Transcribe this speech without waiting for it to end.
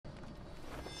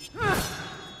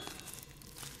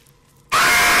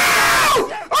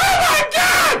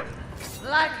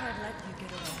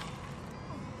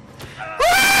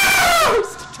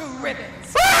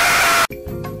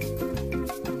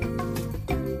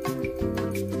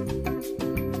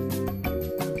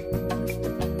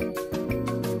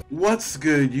What's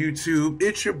good, YouTube?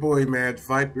 It's your boy Mad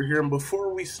Viper here, and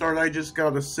before we start, I just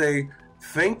gotta say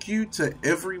thank you to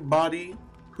everybody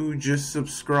who just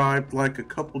subscribed like a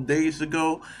couple days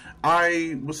ago.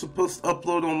 I was supposed to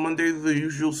upload on Monday. The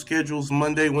usual schedule's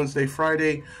Monday, Wednesday,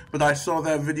 Friday, but I saw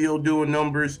that video doing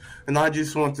numbers, and I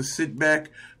just want to sit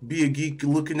back, be a geek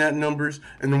looking at numbers,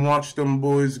 and watch them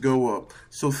boys go up.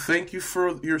 So thank you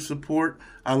for your support.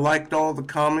 I liked all the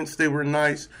comments. They were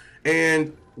nice.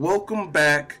 And welcome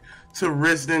back to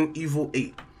Resident Evil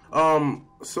 8.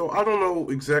 So I don't know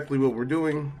exactly what we're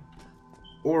doing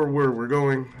or where we're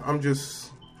going. I'm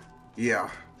just, yeah.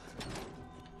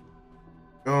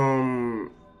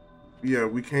 Yeah,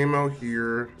 we came out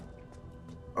here.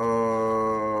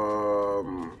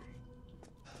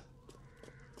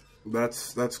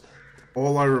 That's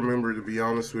all I remember, to be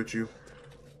honest with you.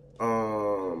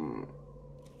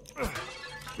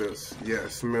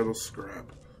 Yes, metal scrap.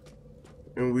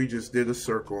 And we just did a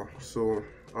circle, so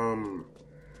I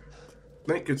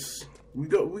think it's we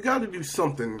got to do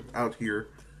something out here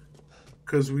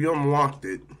because we unlocked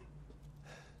it.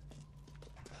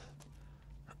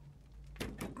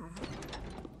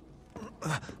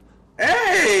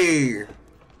 Hey,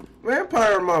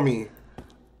 vampire mummy!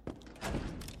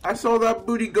 I saw that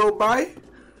booty go by.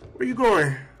 Where you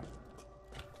going?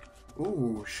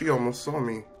 Ooh, she almost saw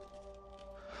me.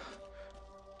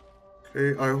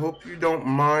 Okay, I hope you don't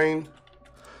mind.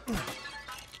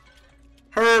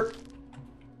 Herp!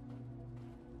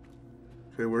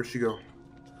 Okay, where'd she go?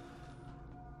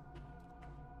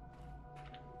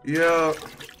 Yeah.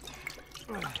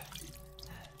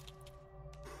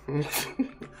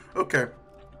 Okay.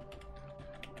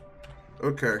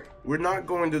 Okay, we're not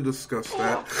going to discuss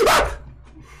that.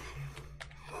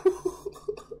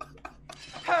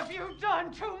 Have you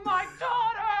done to my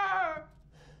daughter?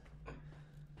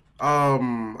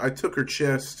 I took her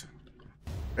chest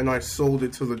and I sold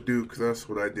it to the Duke. That's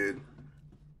what I did.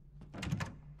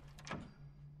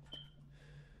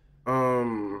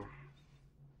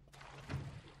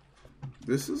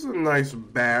 This is a nice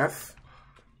bath.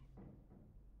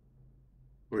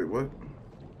 Wait, what?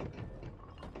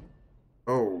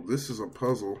 Oh, this is a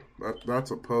puzzle.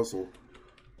 That's a puzzle.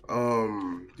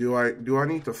 Do I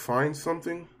need to find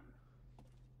something?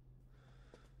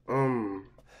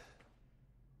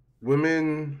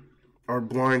 Women are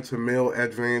blind to male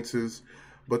advances,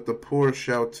 but the poor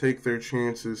shall take their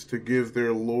chances to give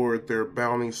their lord their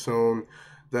bounty sown,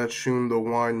 that soon the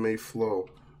wine may flow.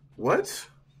 What?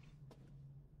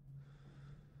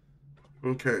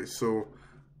 Okay, so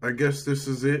I guess this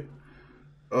is it.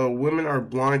 Women are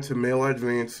blind to male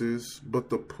advances, but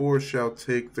the poor shall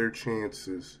take their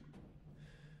chances.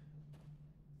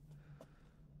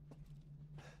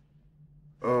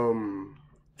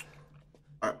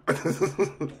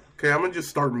 Okay, I'm gonna just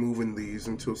start moving these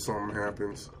until something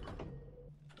happens.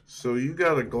 So you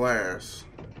got a glass.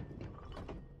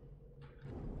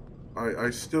 I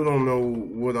still don't know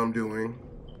what I'm doing,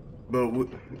 but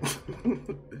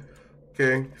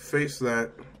okay, face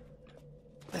that.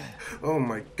 Oh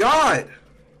my God!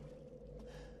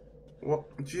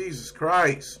 What? Jesus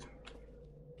Christ!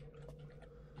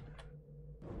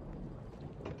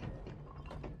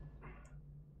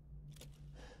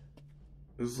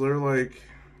 Is there like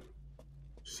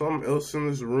something else in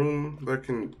this room that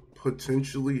can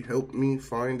potentially help me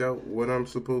find out what I'm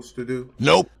supposed to do?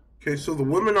 Nope. Okay, so the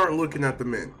women aren't looking at the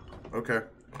men. Okay.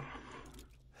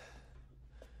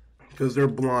 Because they're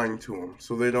blind to them,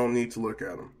 so they don't need to look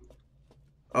at them.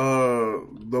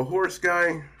 The horse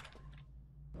guy.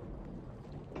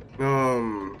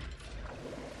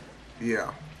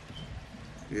 Yeah.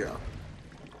 Yeah.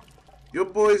 Your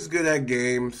boy's good at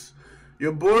games.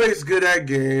 Your boy's good at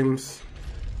games.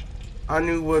 I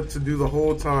knew what to do the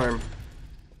whole time.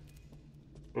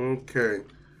 Okay.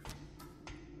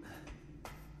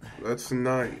 That's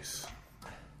nice.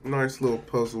 Nice little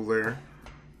puzzle there.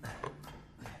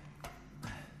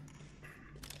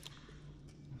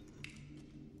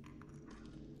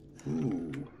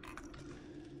 Ooh.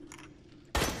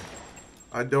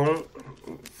 I don't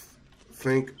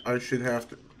think I should have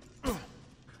to.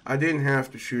 I didn't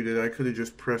have to shoot it. I could have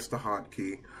just pressed the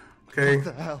hotkey. Okay? What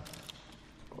the hell?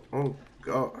 Oh,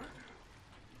 God.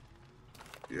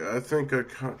 Yeah, I think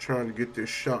I'm trying to get this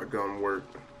shotgun work.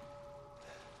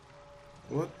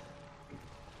 What?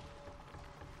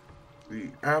 The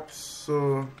apps,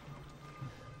 oh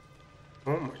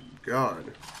my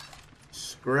God.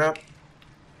 Scrap.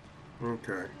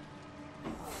 Okay.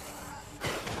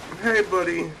 Hey,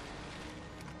 buddy.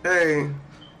 Hey.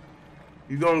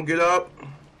 You gonna get up?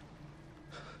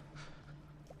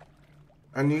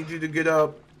 I need you to get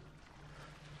up.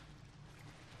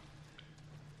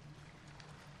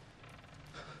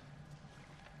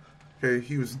 Okay,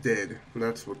 he was dead.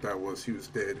 That's what that was. He was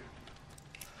dead.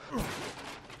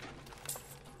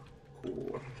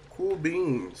 Cool. Cool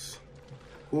beans.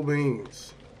 Cool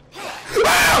beans.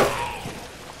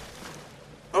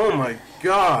 Oh my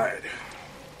god.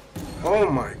 Oh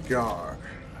my god.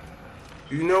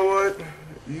 You know what?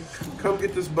 You come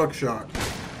get this buckshot.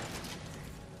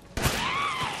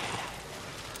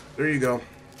 There you go.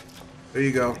 There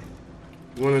you go.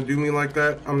 You wanna do me like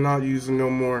that? I'm not using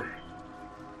no more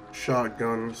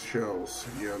shotgun shells.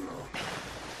 Yeah, no.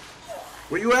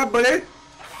 Where you at, buddy?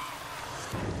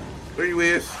 There you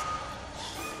is.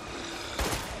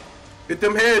 Get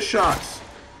them headshots.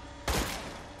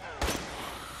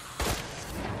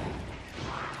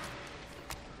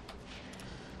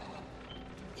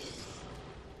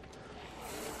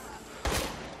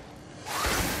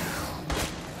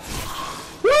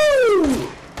 Woo!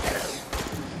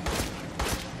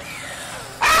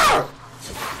 Ah!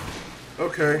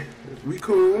 Okay, we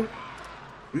cool.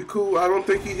 We cool. I don't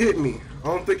think he hit me. I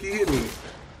don't think he hit me.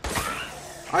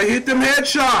 I hit them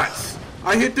headshots.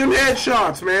 I hit them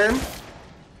headshots, man.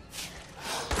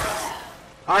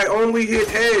 I only hit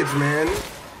heads, man.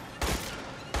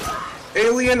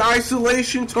 Alien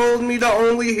Isolation told me to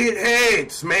only hit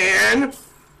heads, man.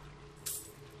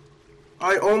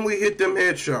 I only hit them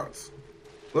headshots.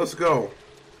 Let's go.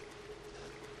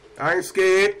 I ain't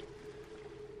scared.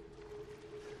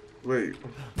 Wait.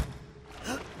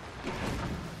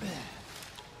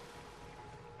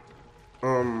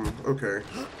 Okay.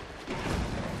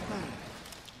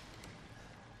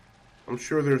 I'm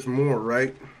sure there's more,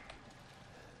 right?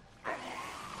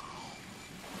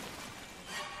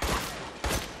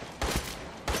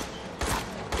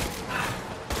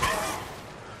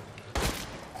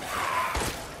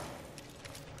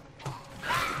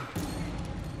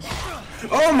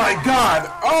 Oh my god!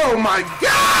 Oh my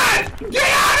god! Get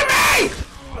out of me!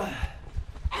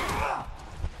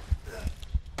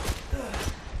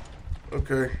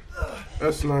 Okay,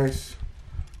 that's nice.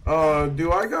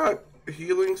 Do I got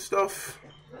healing stuff?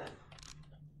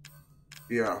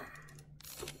 Yeah.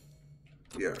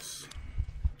 Yes.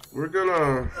 We're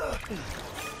gonna...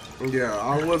 Yeah,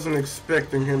 I wasn't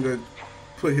expecting him to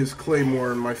put his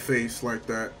claymore in my face like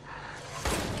that.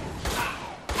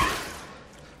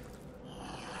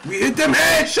 We hit them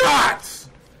headshots!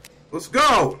 Let's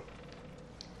go!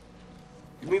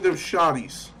 Give me them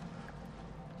shotties.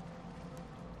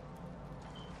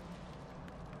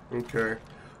 Okay.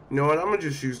 You know what? I'm gonna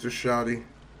just use the shotty.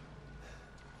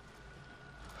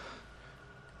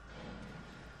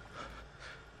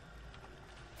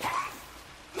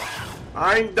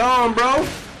 I ain't done, bro.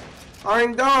 I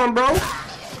ain't done, bro.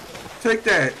 Take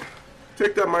that.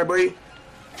 Take that, my boy.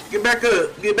 Get back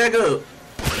up. Get back up.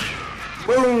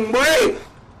 Boom, boy.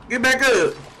 Get back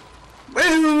up.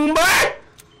 Boom, boy.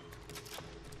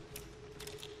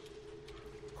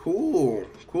 Cool.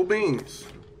 Cool beans.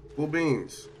 Cool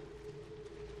beans.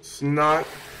 Snot.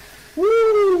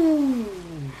 Woo!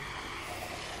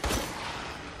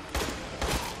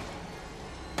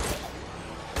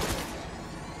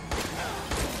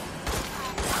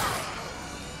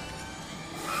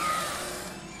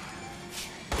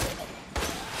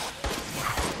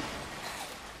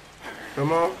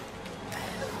 Come on.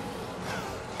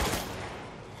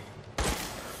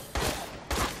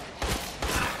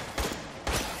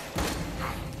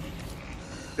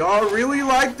 Y'all really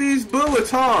like these bullets,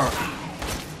 huh?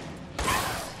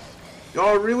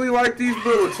 Y'all really like these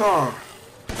bullets, huh?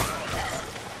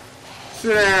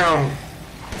 Sit down.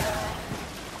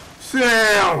 Sit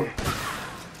down.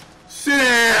 Sit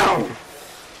down.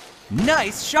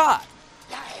 Nice shot.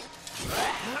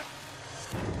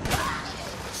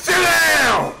 Sit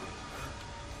down.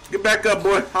 Get back up,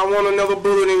 boy. I want another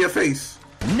bullet in your face.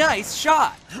 Nice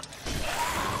shot.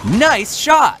 Nice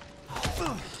shot.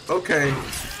 Okay.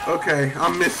 Okay,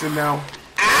 I'm missing now.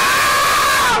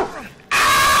 Ow!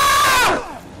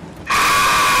 Ow!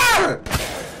 Ow!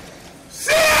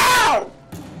 Sit down!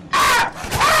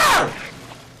 Ow!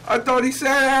 I thought he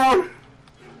sat down.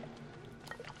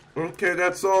 Okay,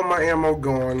 that's all my ammo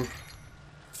gone.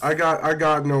 I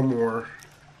got no more.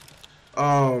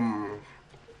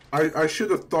 I should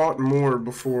have thought more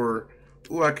before.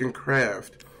 Ooh, I can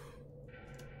craft.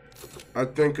 I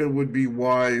think it would be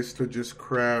wise to just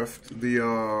craft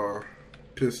the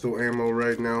pistol ammo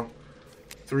right now.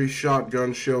 3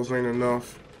 shotgun shells ain't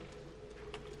enough.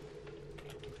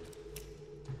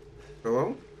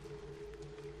 Hello?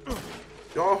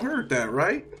 Y'all heard that,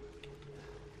 right?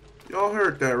 Y'all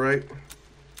heard that, right?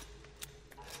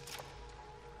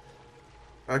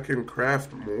 I can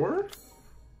craft more?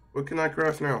 What can I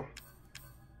craft now?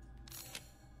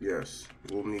 Yes,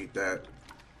 we'll need that.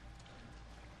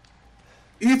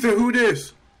 Ethan, who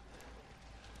this?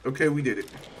 Okay, we did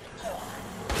it.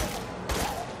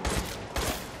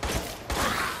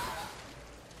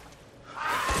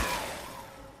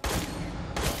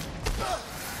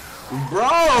 Bro!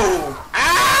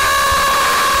 Ow!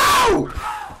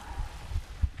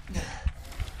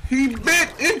 He bit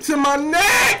into my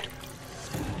neck!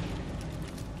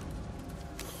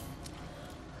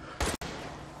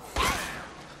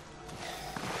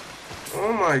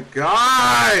 Oh my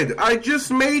god! I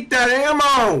just made that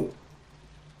ammo!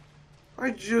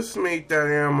 I just made that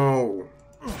ammo.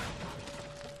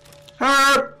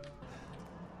 Help!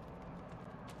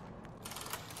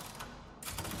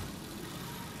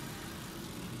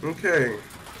 Okay.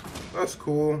 That's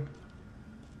cool.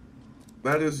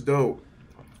 That is dope.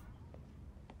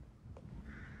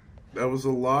 That was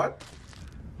a lot.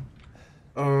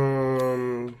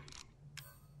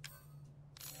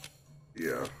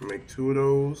 Yeah, make 2 of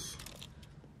those.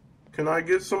 Can I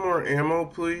get some more ammo,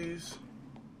 please?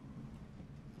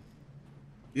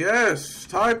 Yes,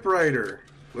 typewriter.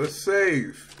 Let's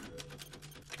save.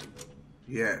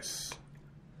 Yes.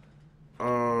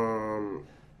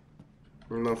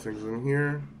 Nothing's in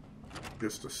here.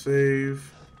 Just a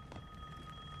save.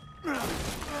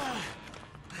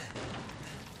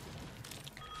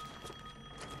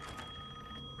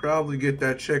 Probably get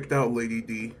that checked out, Lady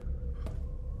D.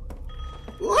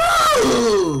 Woo!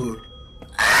 Ooh!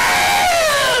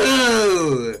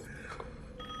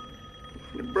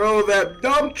 Bro, that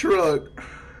dump truck.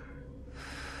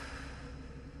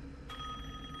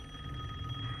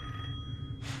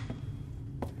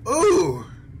 Ooh!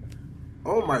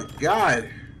 Oh my god.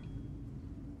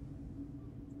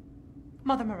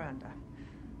 Mother Miranda,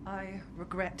 I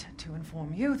regret to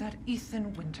inform you that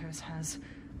Ethan Winters has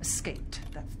escaped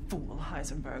that fool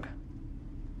Heisenberg.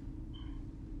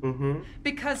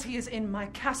 Because he is in my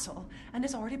castle and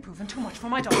has already proven too much for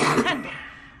my daughter to handle.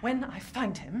 When I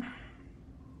find him...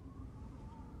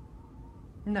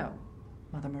 No,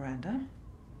 Mother Miranda.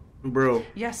 Bro.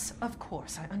 Yes, of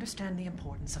course, I understand the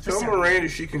importance of the Tell ceremony. Miranda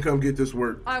she can come get this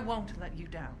work. I won't let you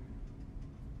down.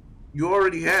 You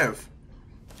already have.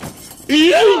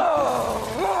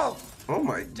 Oh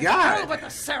my god. Deal with the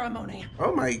ceremony.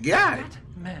 Oh my god. That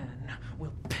man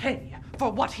will pay for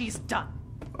what he's done.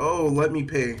 Oh, let me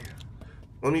pay.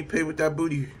 Let me pay with that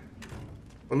booty.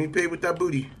 Let me pay with that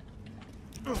booty.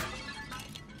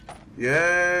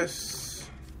 Yes.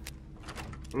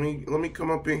 Let me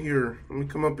come up in here. Let me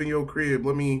come up in your crib.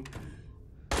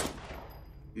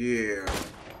 Yeah.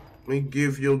 Let me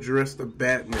give your dress the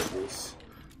bat nipples.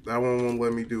 That one won't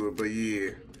let me do it, but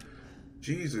yeah.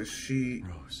 Jesus,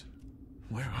 Rose,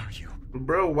 where are you?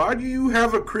 Bro, why do you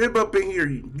have a crib up in here?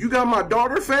 You got my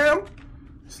daughter, fam?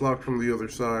 It's locked from the other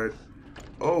side.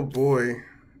 Oh boy.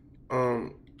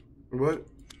 What?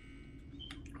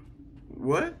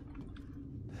 What?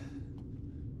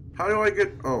 How do I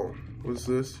get... Oh, what's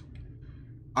this?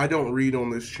 I don't read on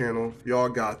this channel. Y'all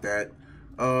got that.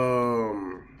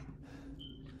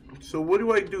 So what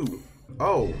do I do?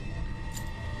 Oh.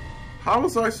 How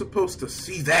was I supposed to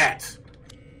see that?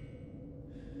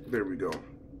 There we go.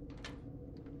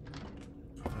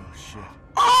 Oh, shit.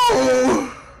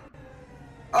 Oh!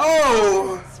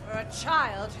 Oh! For a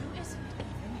child who isn't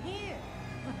even here.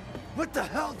 What the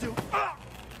hell do...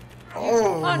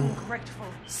 Oh! Ungrateful,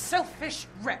 selfish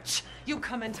wretch. You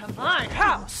come into my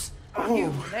house. Oh.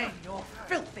 You lay your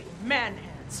filthy man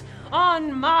hands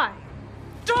on my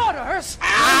daughters.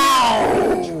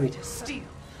 Ow! Try to steal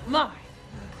my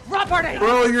property.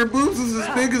 Bro, your boobs is as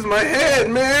big as my head,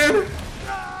 man!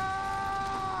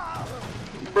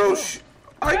 Bro,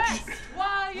 Rest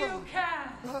while you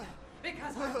can.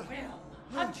 Because I will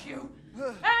hunt you.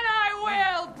 And I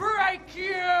will break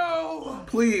you.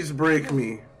 Please break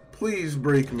me. Please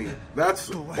break me. That's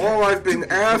all I've been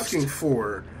asking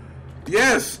for.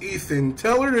 Yes, Ethan,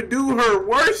 tell her to do her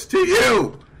worst to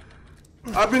you.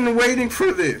 I've been waiting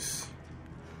for this.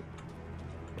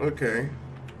 Okay.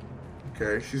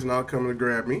 Okay, she's not coming to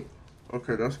grab me.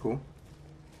 Okay, that's cool.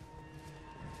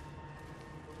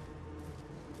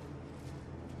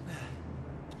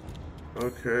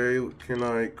 Okay, can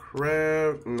I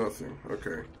craft? Nothing.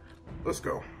 Okay. Let's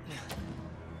go.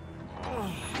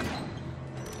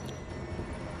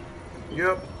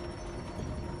 Yep.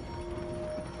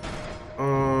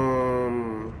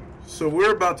 So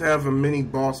we're about to have a mini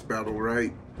boss battle,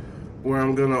 right? Where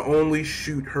I'm gonna only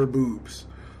shoot her boobs.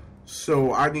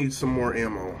 So I need some more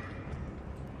ammo.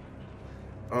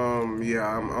 Yeah,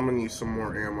 I'm gonna need some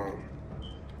more ammo.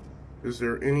 Is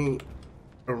there any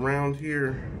around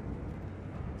here?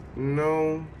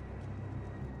 No.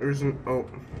 There isn't. Oh,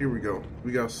 here we go.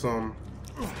 We got some.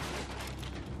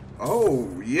 Oh,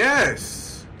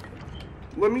 yes.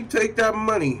 Let me take that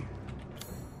money.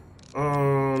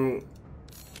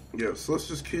 Yes, let's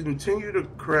just continue to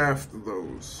craft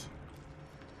those.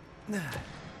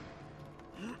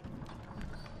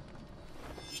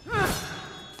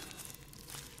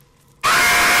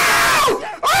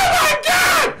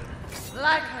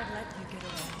 Like I'd let you get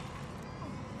away.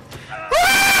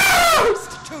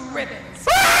 To ribbons.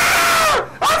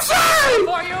 I'm sorry!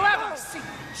 Before you ever see me,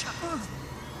 child.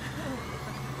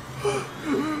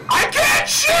 I can't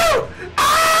shoot!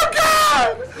 Oh,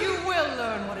 God! You will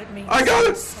learn what it means. I got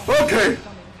it! Okay.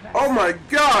 Oh, my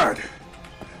God.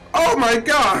 Oh, my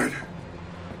God.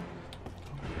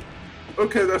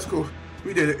 Okay, that's cool.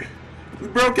 We did it. We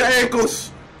broke your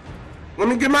ankles. Let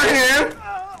me get my hand.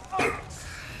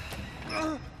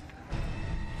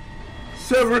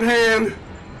 Severed hand.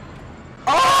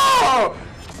 Oh!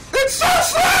 It's so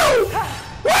slow!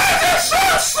 Why is it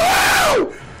so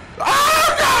slow?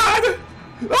 Oh, God!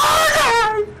 Oh,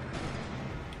 God!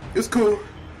 It's cool.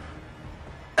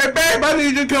 Hey, babe, I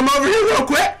need you to come over here real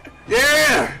quick.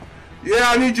 Yeah. Yeah,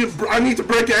 I need to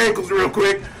break your ankles real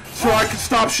quick so I can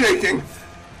stop shaking.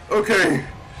 Okay.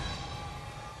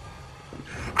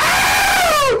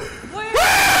 Ow! Where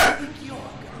Ah! do you think you're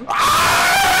going?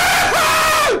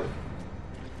 Ah!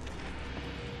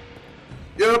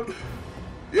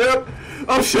 Yep.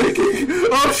 I'm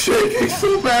shaking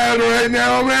so bad right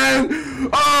now, man.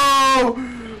 Oh,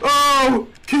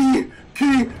 key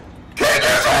is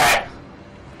it?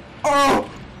 Oh,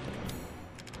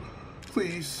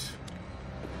 please.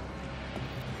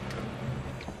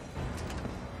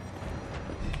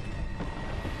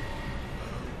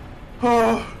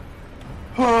 Oh.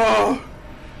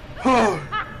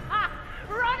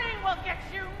 Running will get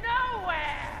you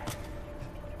nowhere.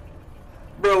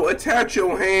 Bro, attach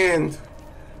your hand.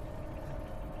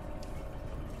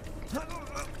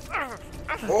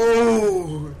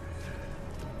 Oh.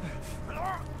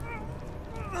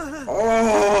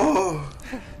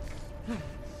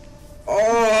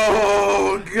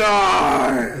 Oh,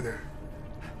 God.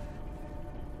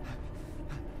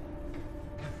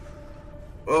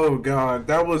 Oh, God,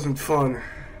 that wasn't fun.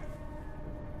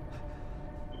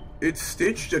 It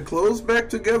stitched your clothes back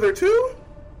together, too?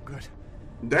 Good.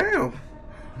 Damn.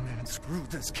 Man, screw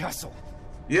this castle.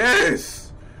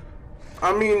 Yes.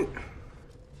 I mean...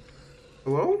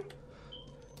 Hello?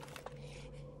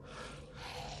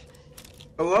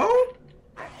 Hello?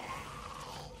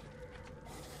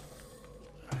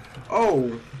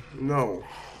 Oh, no.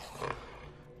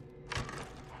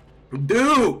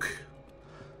 Duke!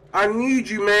 I need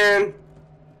you, man.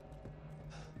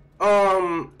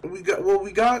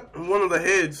 We got one of the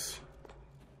heads.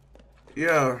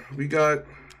 Yeah, we got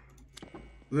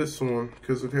this one,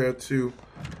 because it had two.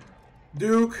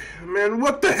 Duke, man,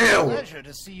 what the hell? Pleasure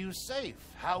to see you safe.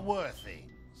 How were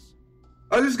things?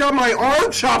 I just got my arm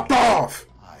chopped off!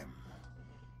 I'm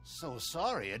so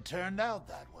sorry it turned out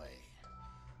that way.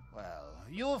 Well,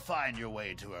 you'll find your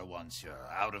way to her once you're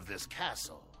out of this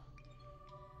castle.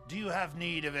 Do you have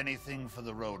need of anything for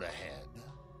the road ahead?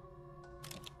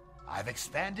 I've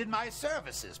expanded my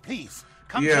services. Please,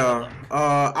 come take a look.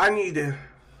 I need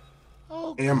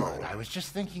Oh, ammo. good. I was just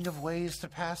thinking of ways to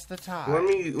pass the time. Let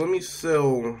me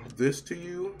sell this to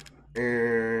you,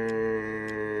 and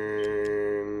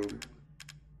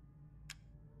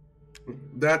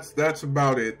that's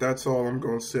about it. That's all I'm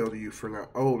gonna sell to you for now.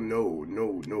 Oh no.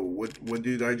 What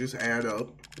did I just add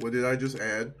up? What did I just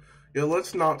add? Yeah,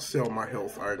 let's not sell my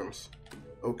health items.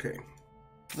 Okay.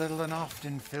 Little and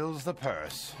often fills the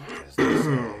purse. As they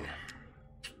say.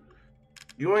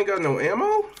 You ain't got no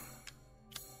ammo?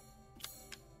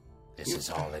 This is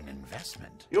all an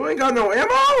investment. You ain't got no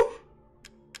ammo?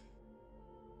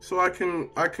 So I can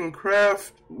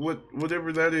craft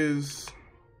whatever that is.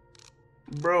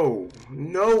 Bro,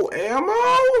 no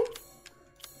ammo?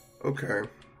 Okay.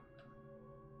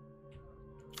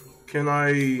 Can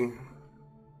I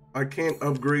can't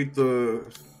upgrade the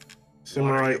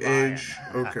Samurai Edge.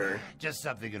 Okay. Just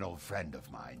something an old friend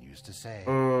of mine used to say.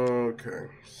 Okay.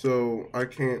 So I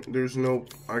can't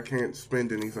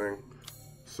spend anything.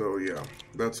 So yeah,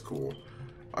 that's cool.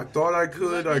 I thought I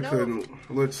could, I couldn't.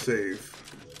 Let's save.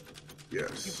 Yes.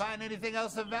 Did you find anything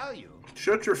else of value?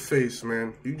 Shut your face,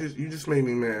 man. You just made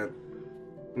me mad.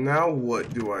 Now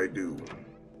what do I do?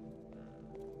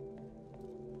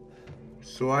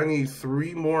 So I need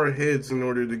 3 more heads in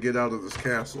order to get out of this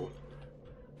castle.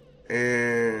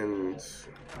 And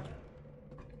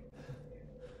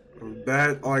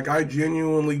that, like, I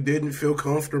genuinely didn't feel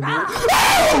comfortable.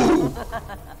 Oh!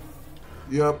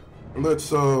 Yep. Let's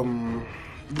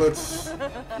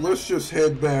just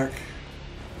head back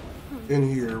in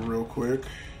here real quick.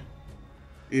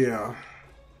 Yeah.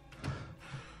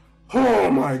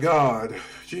 Oh my God.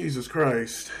 Jesus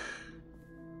Christ.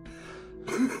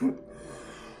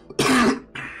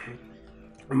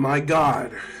 My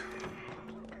God.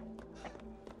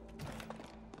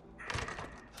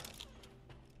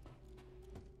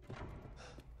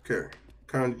 Okay.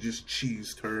 Kind of just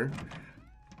cheesed her.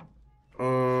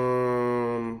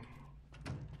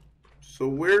 So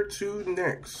where to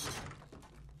next?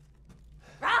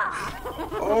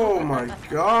 Oh my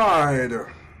God.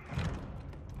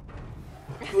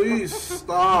 Please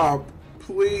stop.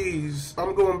 Please.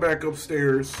 I'm going back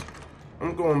upstairs.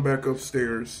 I'm going back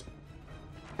upstairs.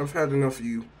 I've had enough of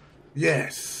you.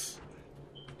 Yes.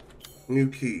 New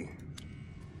key.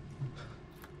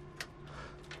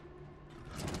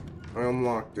 I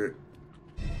unlocked it.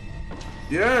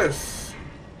 Yes.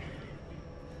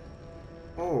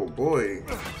 Oh boy.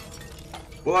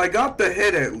 Well, I got the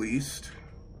head at least.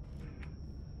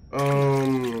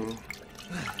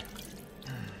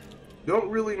 Don't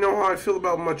really know how I feel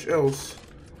about much else.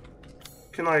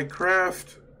 Can I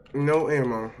craft? No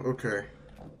ammo. Okay.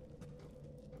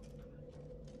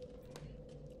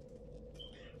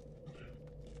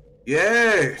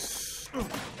 Yes!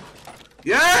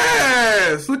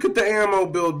 Yes! Look at the ammo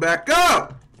build back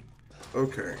up!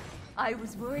 Okay. I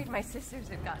was worried my sisters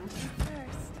had gotten to you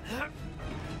first.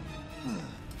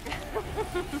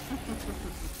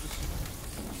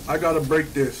 I gotta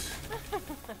break this.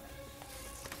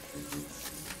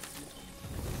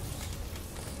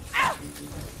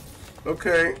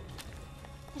 Okay.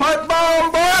 Pipe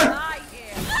bomb, boy!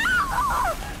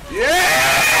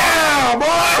 Yeah,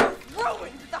 boy!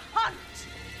 Ruined the hunt!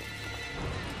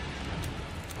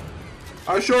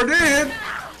 I sure did.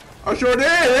 I sure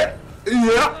did.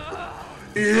 Yep.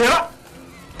 Yep.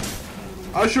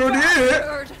 I sure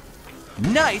did.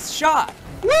 Nice shot.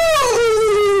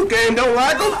 Woo! Game don't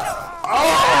like them.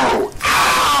 Oh!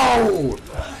 Ow!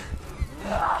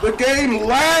 The game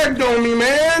lagged on me,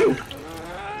 man.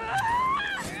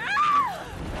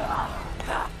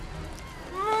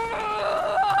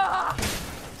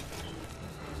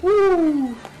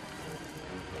 Woo!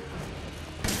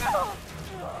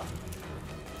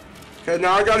 Okay,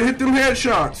 now I gotta hit them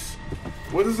headshots.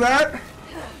 What is that?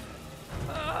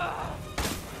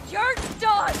 You're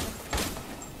done!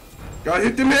 Gotta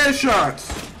hit them headshots.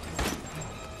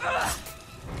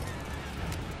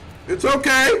 It's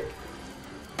okay.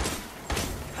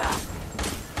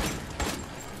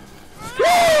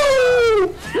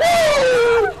 Woo!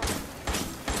 Woo!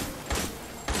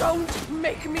 Don't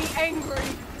make me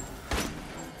angry!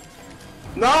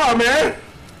 Nah, man.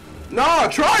 Nah,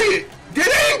 try it. Get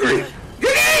angry.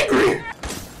 Get angry.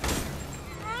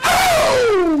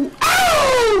 Ow!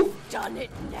 Ow! Done it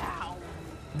now!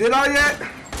 Did I yet?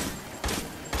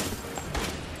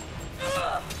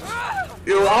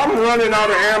 Yo, I'm running out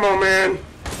of ammo, man.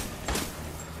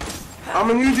 I'm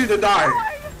gonna need you to die.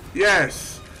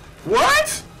 Yes.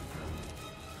 What?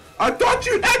 I thought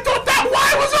that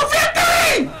Y was a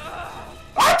victory!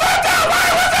 I thought that Y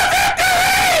was a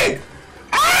victory!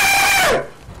 Ah!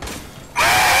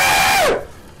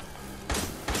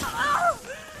 Ah!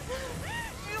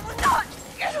 You will not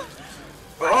get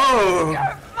Oh.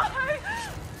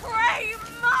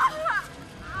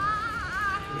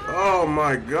 my Oh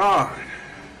my God.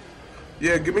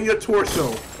 Yeah, give me your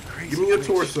torso. Give me your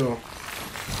torso.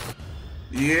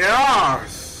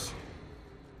 Yes.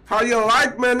 How you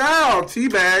like me now,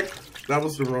 teabag? That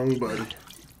was the wrong button.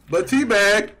 But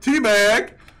teabag,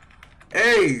 teabag.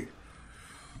 Hey.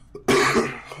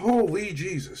 Holy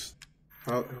Jesus.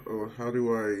 How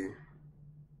do I?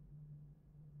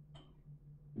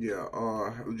 Yeah.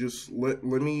 Just let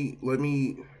me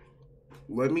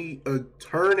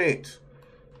turn it.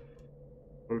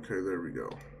 Okay, there we go.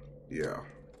 Yeah.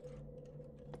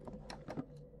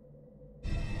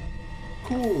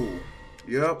 Cool.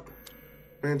 Yep.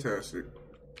 Fantastic.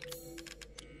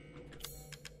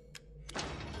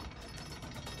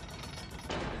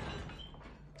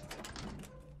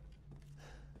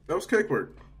 That was cake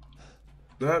work.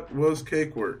 That was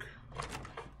cake work.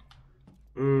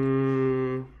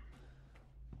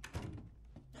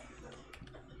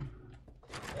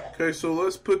 Okay, so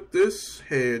let's put this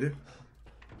head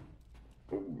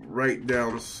right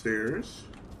downstairs.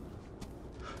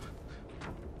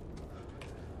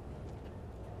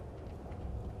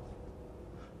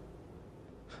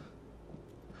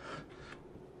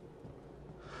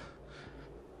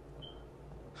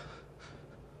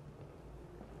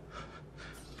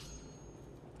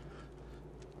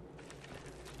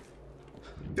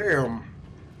 Damn.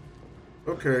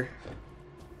 Okay.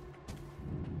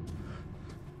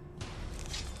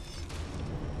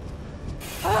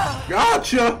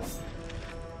 Gotcha!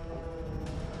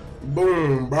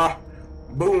 Boom, brah.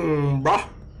 Boom, brah.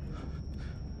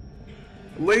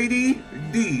 Lady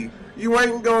D, you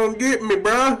ain't gonna get me,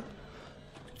 bruh.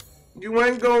 You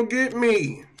ain't gonna get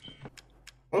me.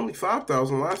 Only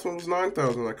 5,000. Last one was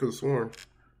 9,000. I could have sworn.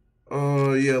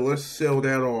 Yeah, let's sell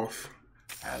that off.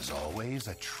 As always,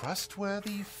 a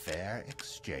trustworthy, fair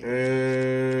exchange.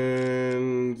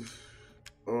 And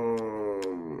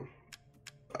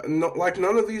no, like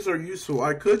none of these are useful.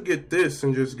 I could get this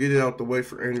and just get it out the way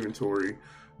for inventory,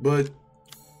 but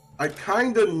I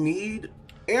kind of need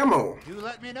ammo. You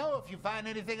let me know if you find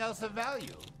anything else of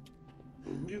value.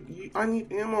 I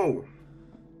need ammo.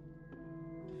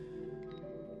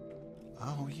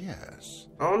 Oh, yes.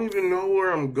 I don't even know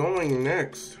where I'm going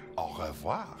next. Au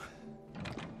revoir.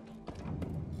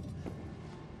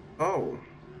 Oh.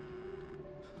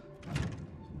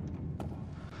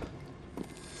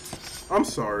 I'm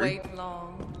sorry. Wait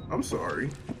long. I'm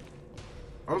sorry.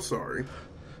 I'm sorry.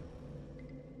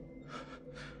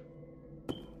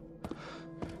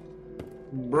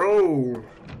 Bro.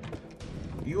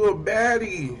 You a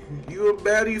baddie. You a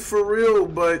baddie for real,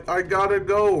 but I gotta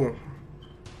go.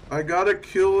 I gotta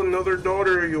kill another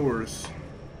daughter of yours.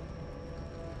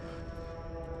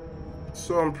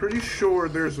 So I'm pretty sure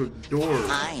there's a door.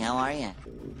 Hi, how are you?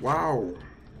 Wow.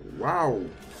 Wow.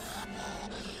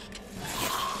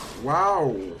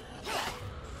 Wow.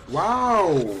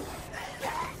 Wow.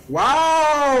 Wow.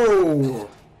 Wow.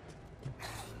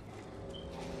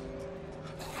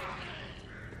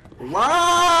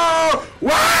 Wow.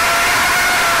 Wow.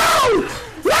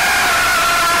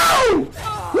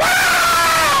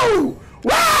 Wow.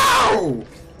 Wow.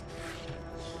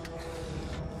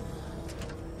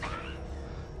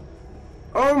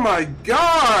 Oh my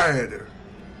God.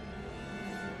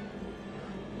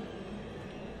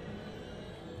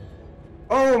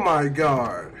 Oh my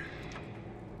God.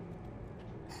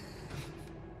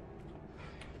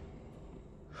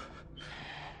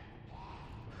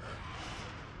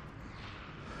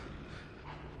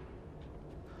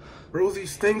 Bro,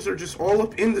 these things are just all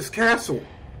up in this castle.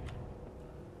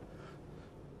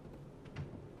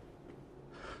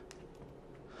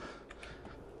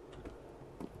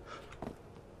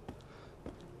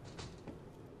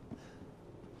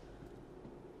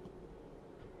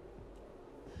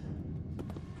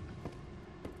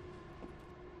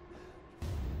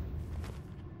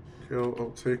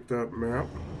 I'll take that map.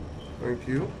 Thank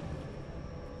you.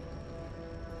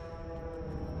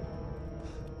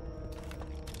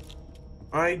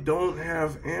 I don't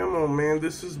have ammo, man.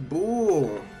 This is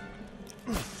bull.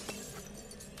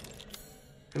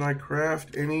 Can I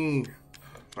craft any?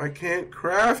 I can't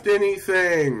craft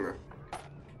anything.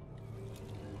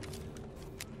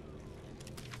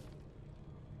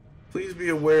 Please be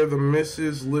aware the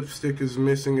Mrs. Lipstick is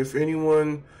missing. If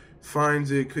anyone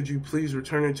finds it, could you please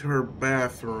return it to her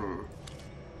bathroom?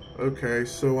 Okay,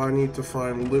 so I need to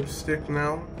find lipstick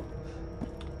now.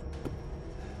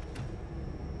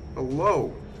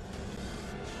 Hello.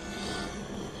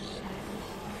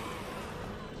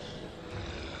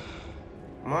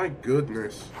 My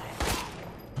goodness.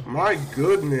 My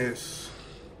goodness.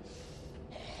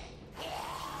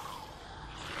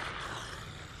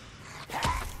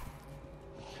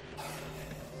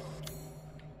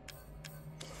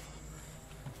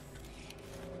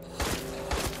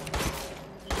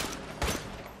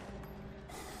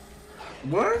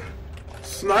 What?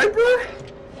 Sniper?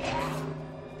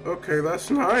 Okay, that's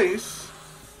nice,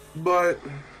 but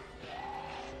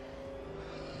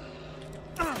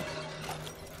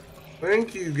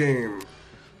thank you, game.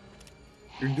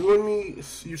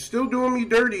 You're still doing me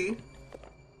dirty.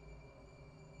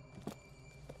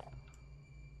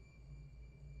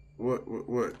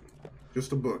 What?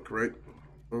 Just a book, right?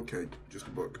 Okay, just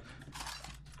a book.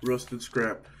 Rusted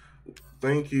scrap.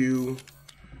 Thank you.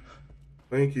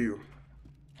 Thank you.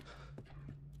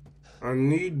 I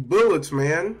need bullets,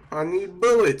 man. I need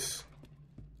bullets.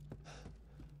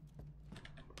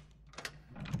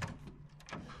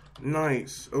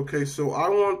 Nice. Okay, so I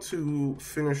want to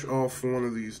finish off one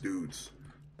of these dudes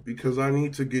because I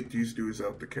need to get these dudes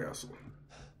out the castle.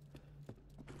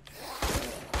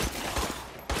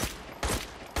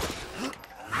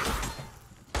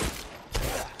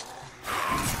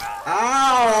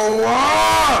 Ow!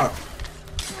 Ah!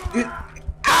 Get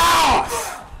off!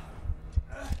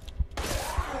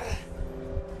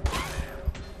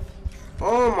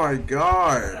 Oh my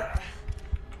God.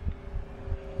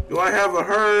 Do I have a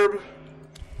herb?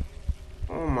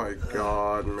 Oh my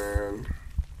God, man.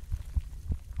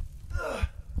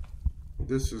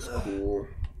 This is cool.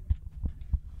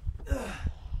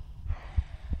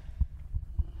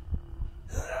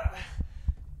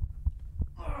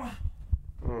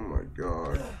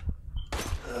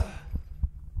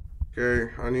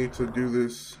 Okay, I need to do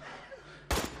this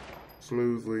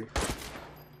smoothly.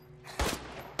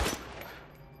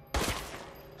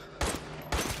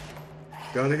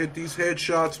 Gotta hit these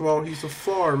headshots while he's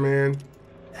afar, man.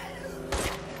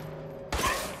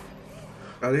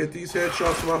 Gotta hit these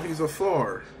headshots while he's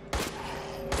afar.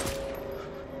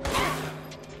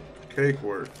 Cake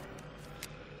work.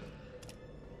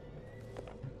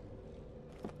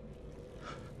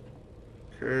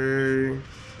 Okay.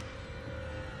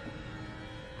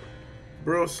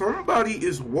 Bro, somebody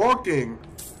is walking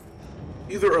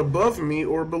either above me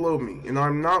or below me, and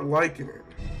I'm not liking it.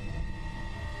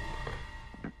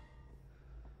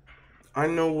 I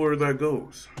know where that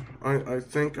goes. I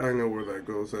think I know where that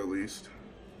goes, at least.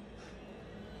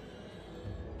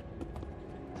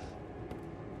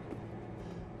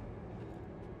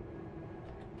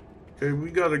 Okay, we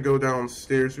gotta go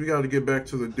downstairs. We gotta get back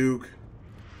to the Duke.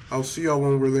 I'll see y'all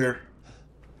when we're there.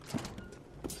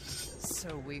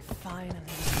 So we finally...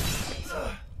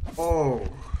 Oh,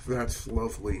 that's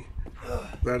lovely.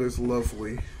 That is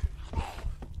lovely.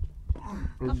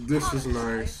 This is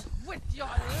nice. With your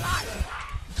life.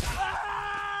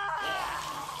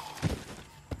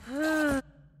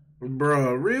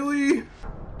 Bruh, really?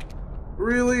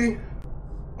 Really?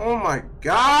 Oh my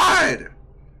god!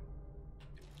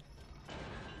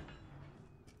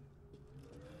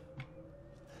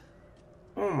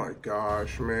 Oh my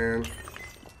gosh, man.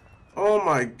 Oh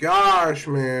my gosh,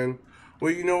 man.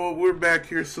 Well, you know what? We're back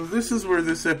here. So this is where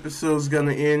this episode's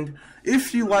gonna end.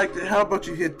 If you liked it, how about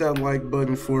you hit that like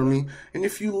button for me? And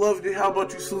if you loved it, how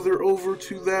about you slither over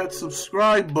to that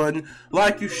subscribe button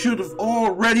like you should have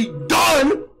already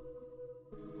done?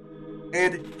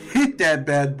 And hit that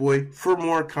bad boy for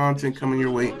more content coming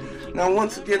your way. Now,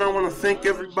 once again, I want to thank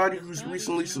everybody who's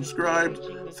recently subscribed.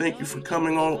 Thank you for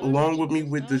coming along with me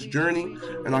with this journey.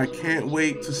 And I can't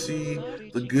wait to see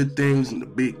the good things and the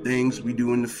big things we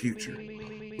do in the future.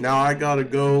 Now, I gotta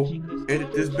go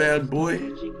edit this bad boy.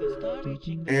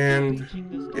 And,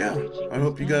 yeah, I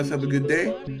hope you guys have a good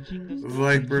day.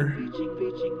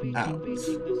 V1per Out.